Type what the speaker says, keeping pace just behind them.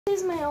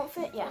Here's my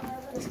outfit. Yeah,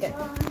 let's go.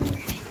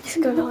 Let's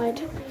go hide.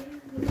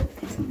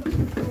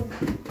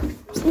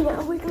 So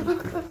yeah, we gotta go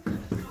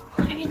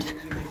hide.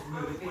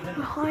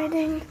 We're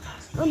hiding.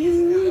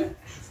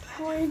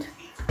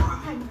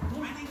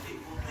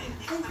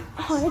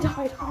 Hide.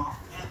 Hide.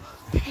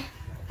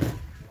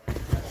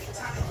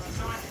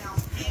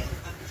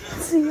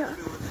 See ya.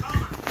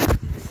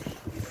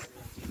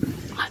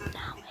 I'm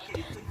now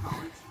hidden.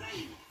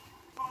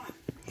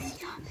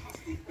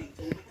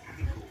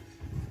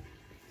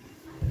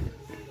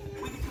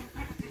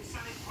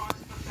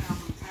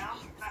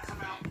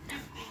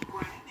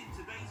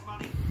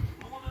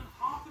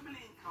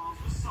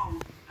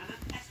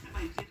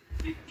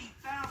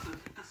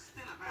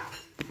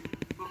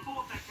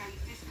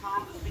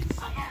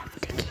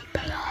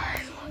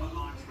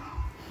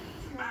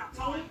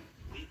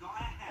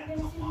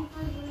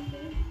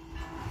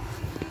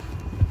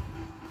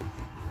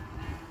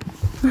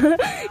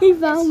 He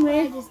found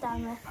me.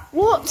 Down there.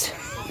 What?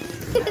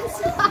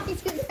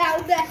 It's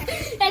down there.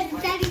 There's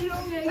Daddy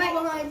Long right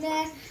behind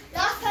there.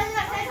 Last person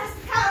that says has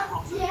to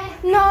count. Yeah.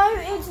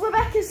 No, it's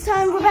Rebecca's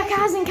turn. Rebecca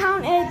hasn't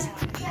counted.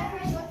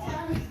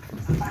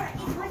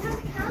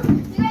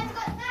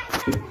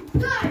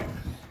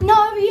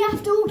 No, we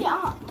have to all get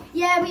up.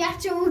 Yeah, we have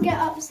to all get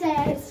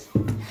upstairs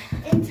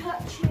and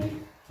touch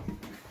you.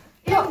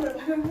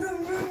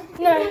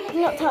 No,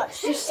 not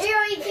touch. Just.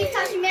 You keep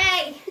touching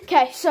me.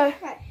 Okay, so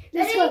Right.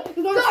 let's Ready?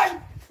 go. Go.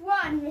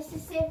 1,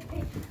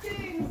 Mississippi. 2,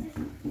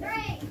 Mississippi.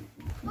 3,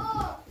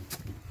 4.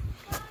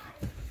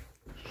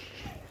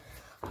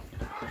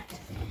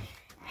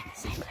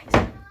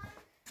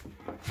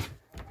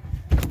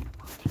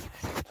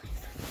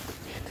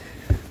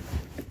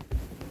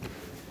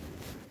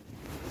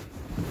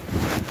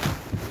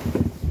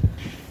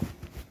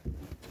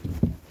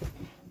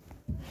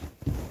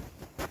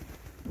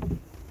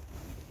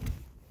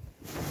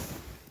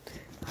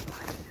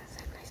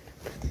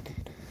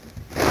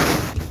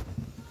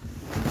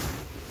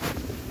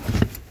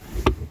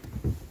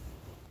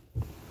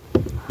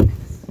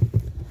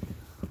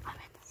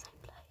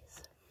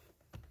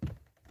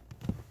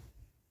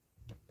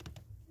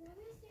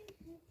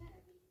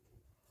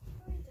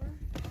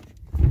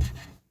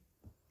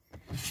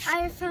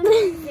 I found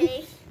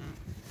it.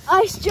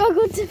 I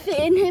struggled to fit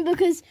in here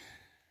because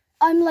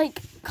I'm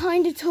like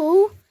kind of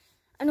tall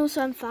and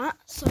also I'm fat,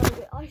 so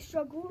I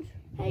struggled.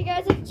 Hey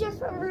guys, I just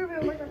found Ruby.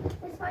 Oh my god,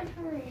 let's find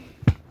Harry.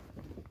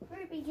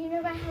 Ruby, do you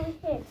know where Harry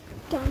hid?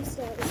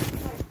 Downstairs.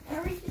 Right,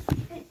 Harry just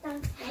hid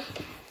downstairs.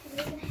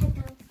 We're gonna head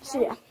downstairs.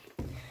 So yeah.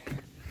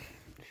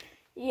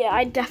 Yeah,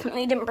 I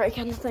definitely didn't break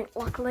anything,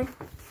 luckily.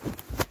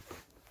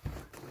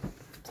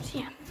 So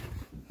yeah.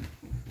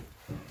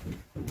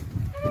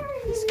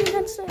 Let's go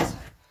downstairs.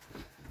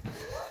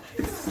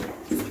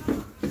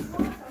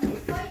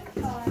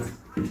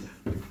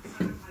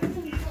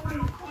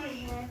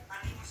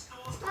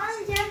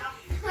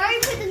 Harry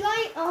put the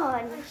light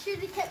on. I should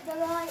have kept the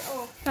light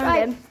off.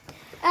 Found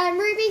him.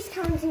 Ruby's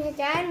counting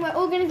again. We're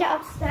all going to get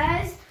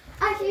upstairs.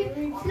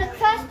 Actually, look,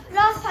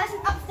 last person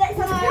upstairs.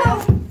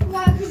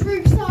 No, because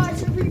Ruby started,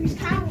 so Ruby's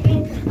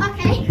counting.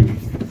 Okay.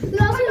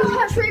 Last one to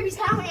touch Ruby's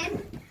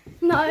counting.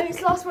 No, it's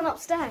the last one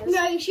upstairs.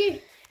 No, you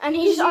should. And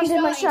he's just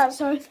under my shirt,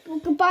 so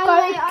Goodbye.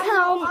 go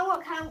count I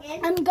want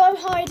counting. and go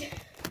hide.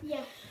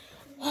 Yeah.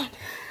 1,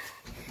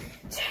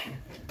 2,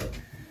 3,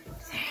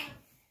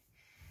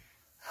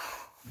 4,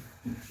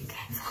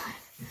 5,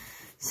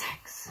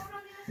 6, 7,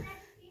 8, 9,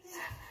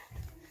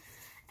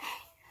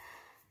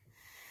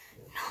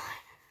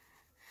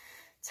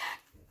 10,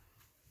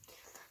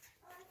 11,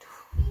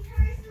 12.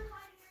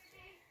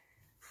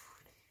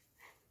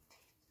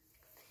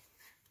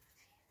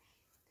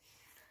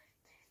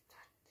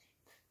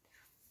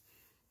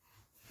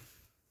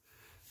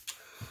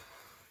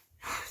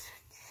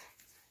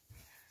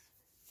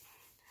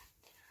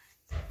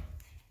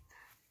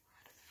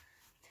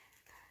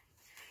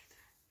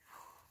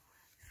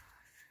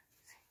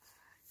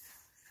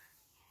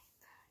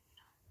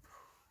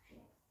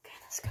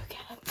 Let's go get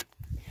him.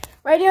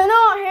 Ready or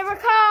not, here I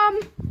come.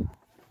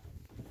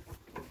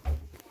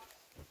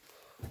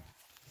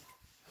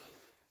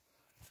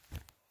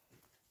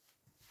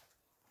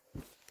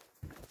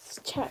 Let's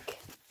check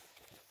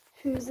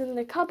who's in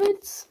the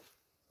cupboards.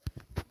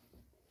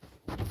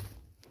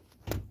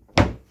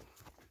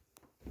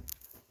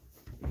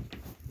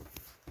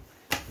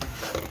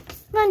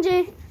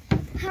 Manji,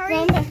 Harry,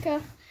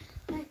 Rebecca,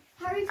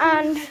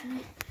 and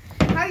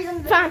Harry's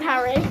on the found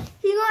Harry.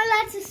 You're not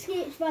allowed to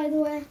sketch, by the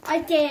way.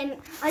 I didn't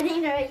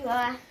know where you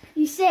were.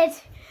 You said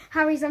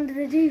Harry's under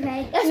the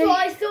duvet. That's what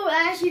I thought. It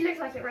actually looked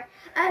like it,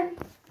 right?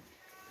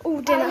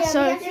 All dinner, oh, yeah,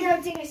 so we have to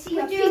go dinner. See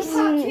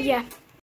you. yeah.